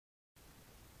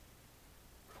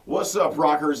What's up,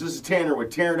 rockers? This is Tanner with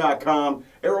Tanner.com,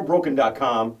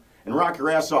 ArrowBroken.com, and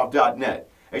RockYourAssOff.net.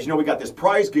 As you know, we got this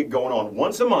prize gig going on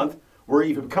once a month where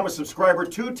you become a subscriber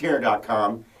to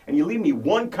Tanner.com and you leave me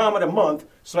one comment a month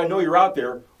so I know you're out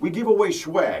there. We give away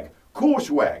swag, cool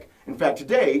swag. In fact,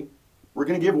 today we're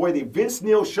going to give away the Vince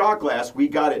Neil shot glass we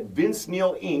got at Vince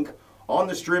Neil Inc. on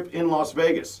the Strip in Las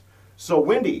Vegas. So,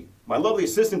 Wendy, my lovely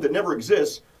assistant that never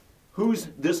exists, who's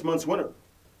this month's winner?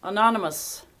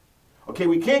 Anonymous. Okay,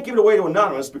 we can't give it away to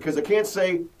Anonymous because I can't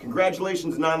say,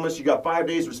 congratulations, Anonymous, you got 5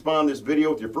 days to respond to this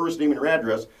video with your first name and your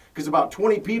address, because about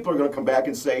 20 people are going to come back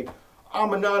and say,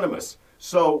 I'm Anonymous.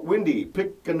 So, Wendy,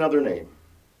 pick another name.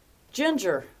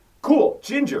 Ginger. Cool,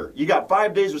 Ginger. You got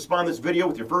 5 days to respond to this video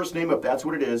with your first name, if that's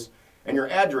what it is, and your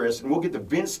address, and we'll get the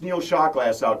Vince Neil shot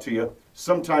glass out to you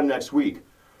sometime next week.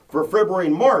 For February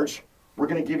and March, we're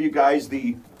going to give you guys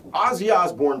the Ozzy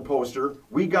Osbourne poster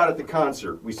we got at the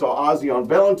concert. We saw Ozzy on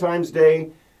Valentine's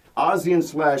Day, Ozzy and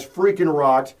Slash freaking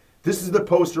rocked. This is the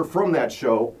poster from that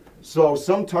show. So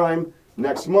sometime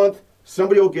next month,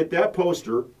 somebody will get that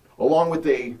poster along with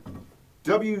a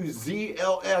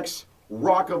WZLX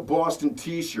Rock of Boston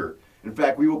t-shirt. In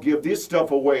fact, we will give this stuff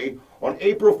away on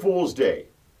April Fool's Day.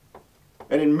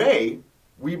 And in May,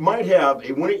 we might have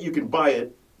a Win It You Can Buy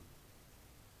It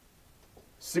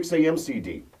 6 a.m.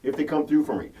 CD if they come through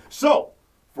for me. So,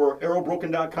 for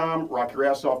ArrowBroken.com,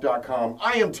 RockYourAssOff.com,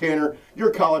 I am Tanner, your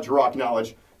college rock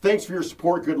knowledge. Thanks for your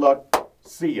support. Good luck.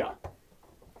 See ya.